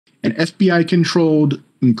An FBI-controlled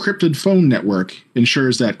encrypted phone network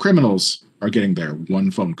ensures that criminals are getting their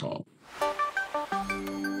one phone call.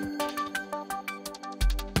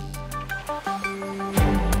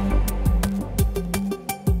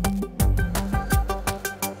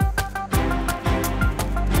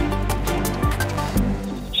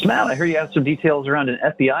 Matt, I heard you have some details around an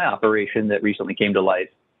FBI operation that recently came to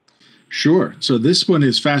light. Sure. So this one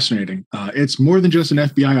is fascinating. It's more than just an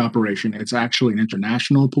FBI operation. It's actually an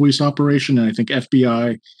international police operation. And I think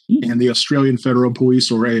FBI and the Australian Federal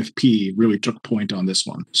Police, or AFP, really took point on this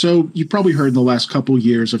one. So you've probably heard in the last couple of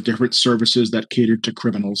years of different services that cater to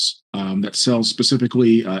criminals that sell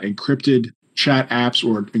specifically encrypted chat apps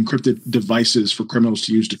or encrypted devices for criminals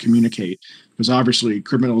to use to communicate. Because obviously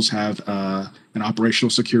criminals have an operational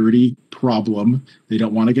security problem. They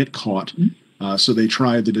don't want to get caught. So they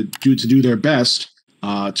try to do their best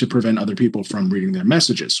to prevent other people from reading their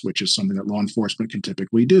messages, which is something that law enforcement can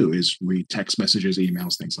typically do, is read text messages,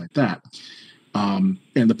 emails, things like that.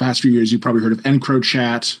 In the past few years, you've probably heard of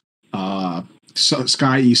EncroChat,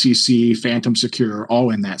 Sky ECC, Phantom Secure,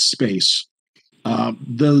 all in that space.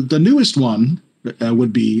 The newest one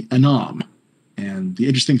would be Anom. And the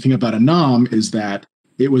interesting thing about Anom is that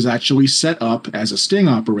it was actually set up as a sting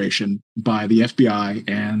operation by the FBI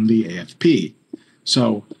and the AFP.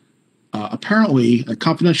 So apparently, a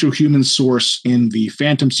confidential human source in the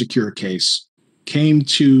Phantom Secure case came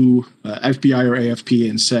to FBI or AFP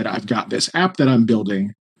and said, I've got this app that I'm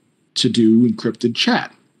building to do encrypted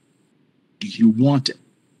chat. Do you want it?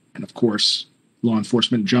 And of course, law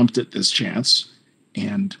enforcement jumped at this chance.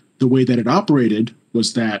 And the way that it operated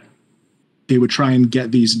was that they would try and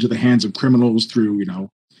get these into the hands of criminals through,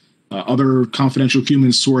 other confidential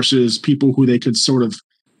human sources, people who they could sort of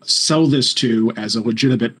sell this to as a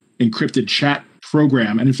legitimate encrypted chat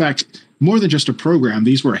program. And in fact, more than just a program,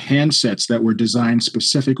 these were handsets that were designed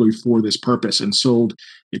specifically for this purpose and sold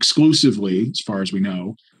exclusively, as far as we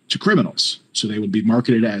know, to criminals. So they would be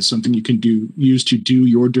marketed as something you can use to do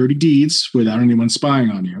your dirty deeds without anyone spying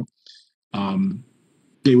on you.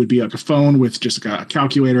 They would be like a phone with just a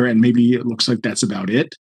calculator, and maybe it looks like that's about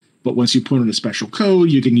it. But once you put in a special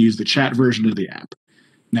code, you can use the chat version of the app.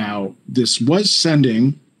 Now, this was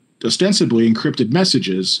sending ostensibly encrypted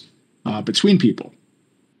messages between people.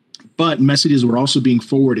 But messages were also being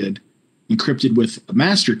forwarded, encrypted with a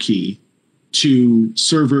master key, to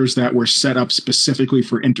servers that were set up specifically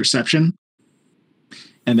for interception.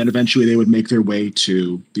 And then eventually they would make their way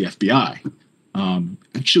to the FBI.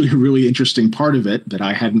 Actually, a really interesting part of it that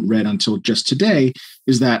I hadn't read until just today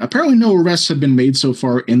is that apparently no arrests have been made so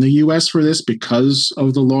far in the U.S. for this because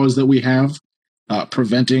of the laws that we have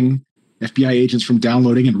preventing FBI agents from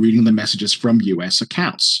downloading and reading the messages from U.S.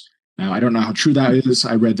 accounts. Now, I don't know how true that is.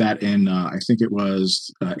 I read that in, I think it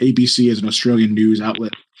was ABC as an Australian news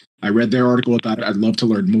outlet. I read their article about it. I'd love to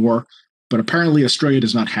learn more. But apparently Australia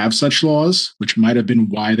does not have such laws, which might have been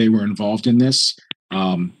why they were involved in this.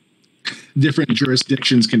 Different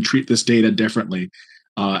jurisdictions can treat this data differently.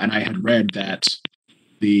 And I had read that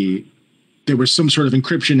there was some sort of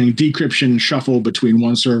encryption and decryption shuffle between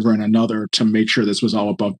one server and another to make sure this was all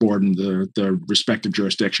above board in the respective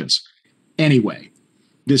jurisdictions. Anyway,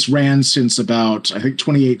 this ran since about, I think,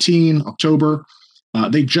 2018, October.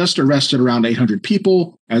 They just arrested around 800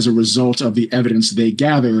 people as a result of the evidence they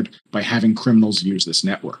gathered by having criminals use this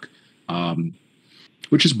network.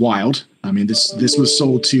 Which is wild. I mean, this was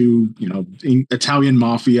sold to, Italian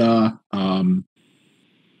mafia,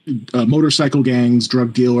 motorcycle gangs,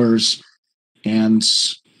 drug dealers, and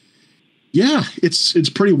yeah, it's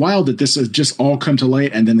pretty wild that this has just all come to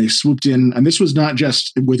light, and then they swooped in. And this was not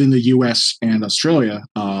just within the U.S. and Australia.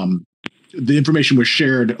 The information was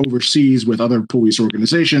shared overseas with other police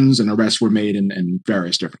organizations, and arrests were made in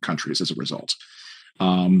various different countries as a result.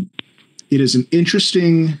 It is an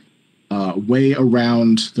interesting way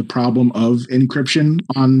around the problem of encryption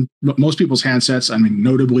on most people's handsets. I mean,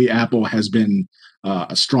 notably, Apple has been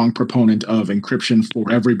a strong proponent of encryption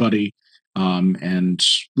for everybody, and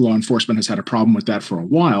law enforcement has had a problem with that for a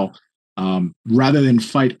while. Rather than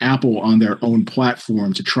fight Apple on their own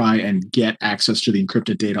platform to try and get access to the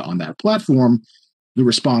encrypted data on that platform, the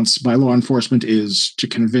response by law enforcement is to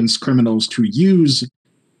convince criminals to use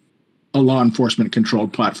a law enforcement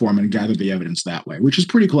controlled platform and gather the evidence that way, which is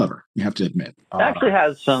pretty clever, you have to admit. It actually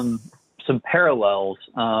has some parallels,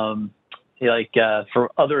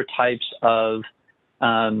 for other types of,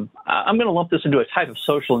 I'm going to lump this into a type of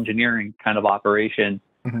social engineering kind of operation,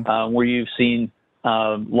 where you've seen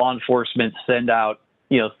law enforcement send out,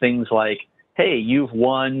 things like hey, you've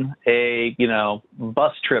won a,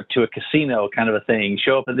 bus trip to a casino kind of a thing.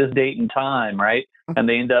 Show up at this date and time, right? And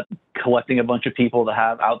they end up collecting a bunch of people that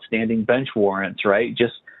have outstanding bench warrants, right?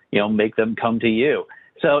 Just, make them come to you.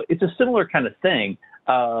 So it's a similar kind of thing.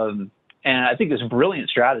 And I think it's a brilliant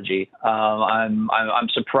strategy. I'm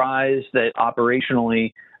surprised that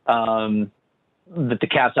operationally, that the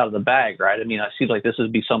cat's out of the bag, right? I mean, it seems like this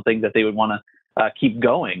would be something that they would want to keep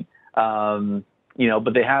going.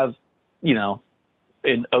 But they have,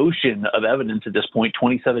 an ocean of evidence at this point,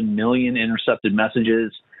 27 million intercepted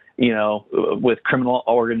messages, with criminal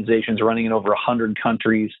organizations running in over 100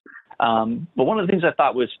 countries. But one of the things I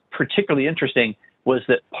thought was particularly interesting was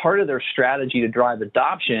that part of their strategy to drive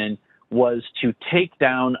adoption was to take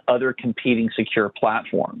down other competing secure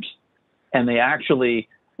platforms. And they actually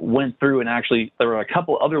went through and there were a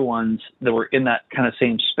couple other ones that were in that kind of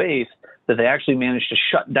same space that they actually managed to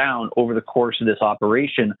shut down over the course of this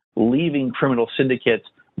operation, leaving criminal syndicates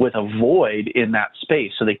with a void in that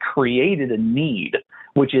space. So they created a need,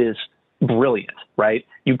 which is brilliant, right?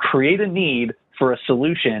 You create a need for a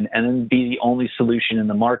solution and then be the only solution in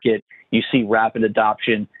the market. You see rapid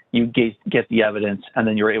adoption, you get the evidence, and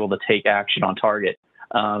then you're able to take action on target.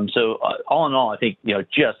 So all in all, I think,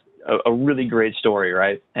 just a really great story,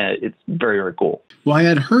 right? It's very, very cool. Well, I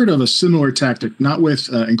had heard of a similar tactic, not with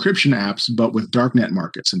encryption apps, but with darknet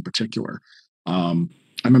markets in particular. I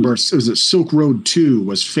remember Silk Road 2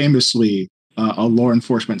 was famously a law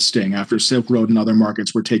enforcement sting. After Silk Road and other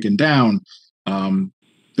markets were taken down,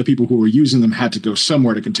 the people who were using them had to go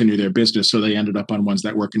somewhere to continue their business. So they ended up on ones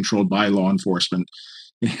that were controlled by law enforcement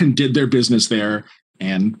and did their business there.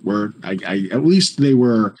 And at least they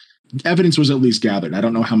were, evidence was at least gathered. I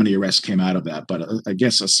don't know how many arrests came out of that, but I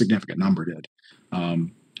guess a significant number did.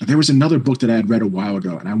 There was another book that I had read a while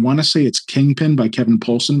ago, and I want to say it's Kingpin by Kevin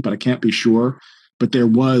Poulsen, but I can't be sure. But there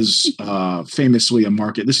was famously a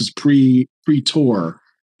market. This is pre-Tor.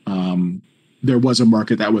 There was a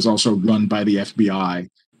market that was also run by the FBI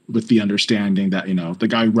with the understanding that, the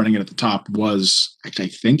guy running it at the top was actually, I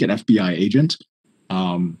think, an FBI agent.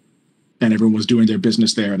 And everyone was doing their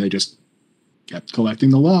business there, and they just kept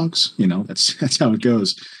collecting the logs. That's how it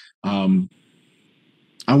goes. I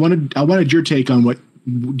wanted your take on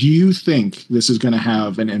do you think this is going to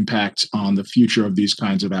have an impact on the future of these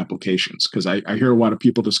kinds of applications? Because I hear a lot of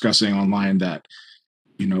people discussing online that,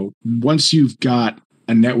 once you've got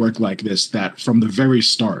a network like this that from the very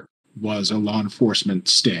start was a law enforcement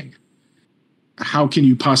sting, how can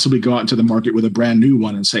you possibly go out into the market with a brand new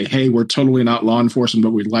one and say, hey, we're totally not law enforcement,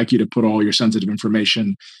 but we'd like you to put all your sensitive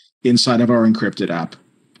information inside of our encrypted app.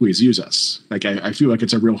 Please use us. I feel like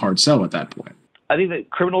it's a real hard sell at that point. I think that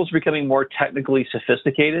criminals are becoming more technically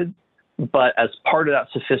sophisticated, but as part of that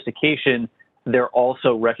sophistication, they're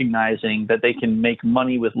also recognizing that they can make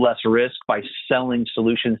money with less risk by selling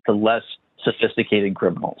solutions to less sophisticated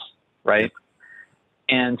criminals, right?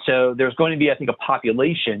 And so there's going to be, I think, a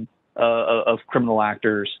population of criminal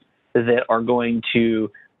actors that are going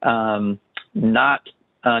to not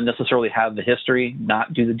necessarily have the history,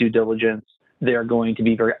 not do the due diligence. They're going to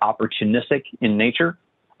be very opportunistic in nature,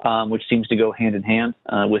 which seems to go hand in hand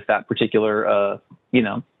with that particular,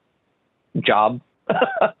 job.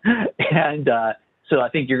 And so I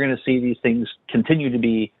think you're going to see these things continue to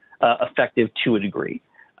be effective to a degree.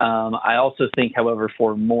 I also think, however,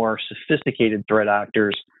 for more sophisticated threat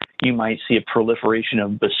actors, you might see a proliferation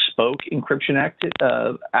of bespoke encryption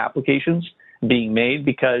applications being made,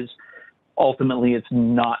 because ultimately it's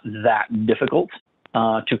not that difficult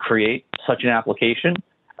to create such an application.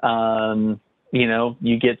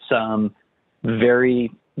 You get some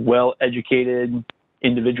very well-educated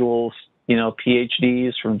individuals,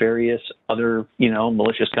 PhDs from various other,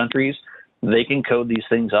 malicious countries. They can code these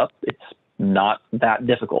things up. It's not that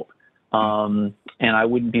difficult. And I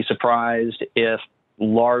wouldn't be surprised if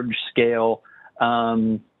large-scale,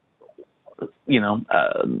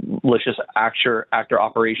 malicious actor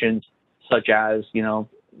operations such as,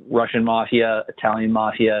 Russian mafia, Italian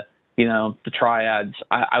mafia, the triads,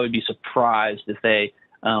 I would be surprised if they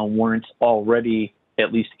weren't already,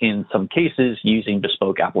 at least in some cases, using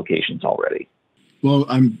bespoke applications already. Well,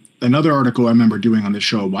 another article I remember doing on the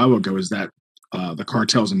show a while ago is that the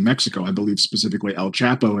cartels in Mexico, I believe specifically El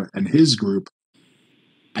Chapo and his group,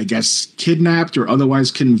 I guess, kidnapped or otherwise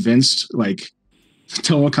convinced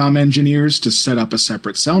telecom engineers to set up a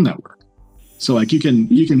separate cell network. So you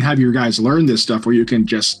can have your guys learn this stuff, or you can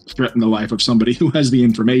just threaten the life of somebody who has the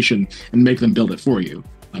information and make them build it for you.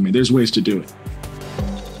 I mean, there's ways to do it.